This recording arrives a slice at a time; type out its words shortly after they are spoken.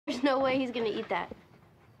There's no way he's gonna eat that.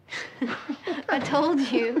 I told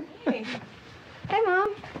you. Hey. Hey,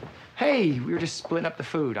 Mom. Hey, we were just splitting up the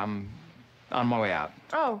food. I'm on my way out.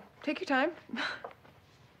 Oh, take your time.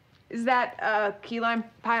 Is that key lime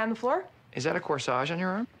pie on the floor? Is that a corsage on your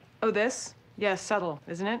arm? Oh, this? Yes, subtle,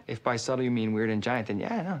 isn't it? If by subtle you mean weird and giant, then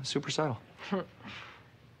yeah, no, super subtle.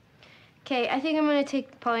 Okay, I think I'm gonna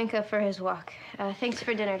take Paulinka for his walk. Thanks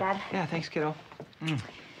for dinner, Dad. Yeah, thanks, kiddo. Come on.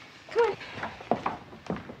 Come on.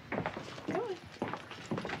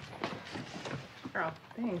 Oh,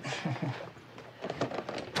 thanks.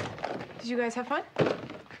 Did you guys have fun?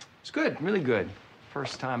 It's good, really good.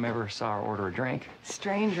 First time I ever saw her order a drink.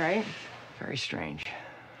 Strange, right? Very strange.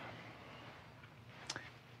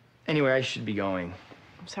 Anyway, I should be going.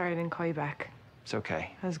 I'm sorry I didn't call you back. It's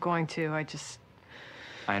okay. I was going to,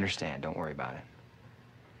 I understand. Don't worry about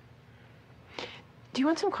it. Do you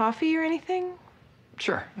want some coffee or anything?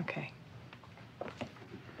 Sure. Okay.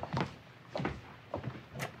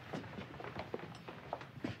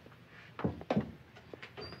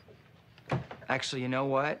 Actually, you know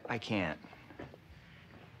what? I can't.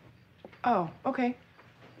 Oh, okay.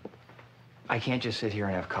 I can't just sit here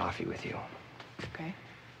and have coffee with you. Okay.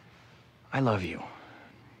 I love you.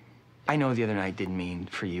 I know the other night didn't mean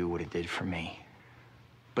for you what it did for me.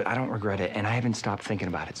 But I don't regret it, and I haven't stopped thinking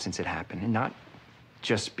about it since it happened. And not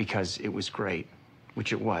just because it was great,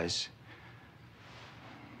 which it was,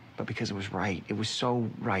 but because it was right. It was so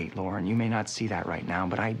right, Lauren. You may not see that right now,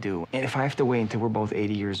 but I do. And if I have to wait until we're both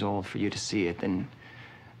 80 years old for you to see it, then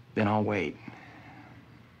I'll wait.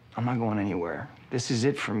 I'm not going anywhere. This is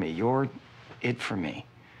it for me. You're it for me.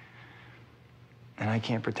 And I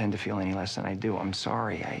can't pretend to feel any less than I do. I'm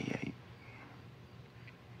sorry.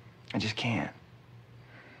 I just can't.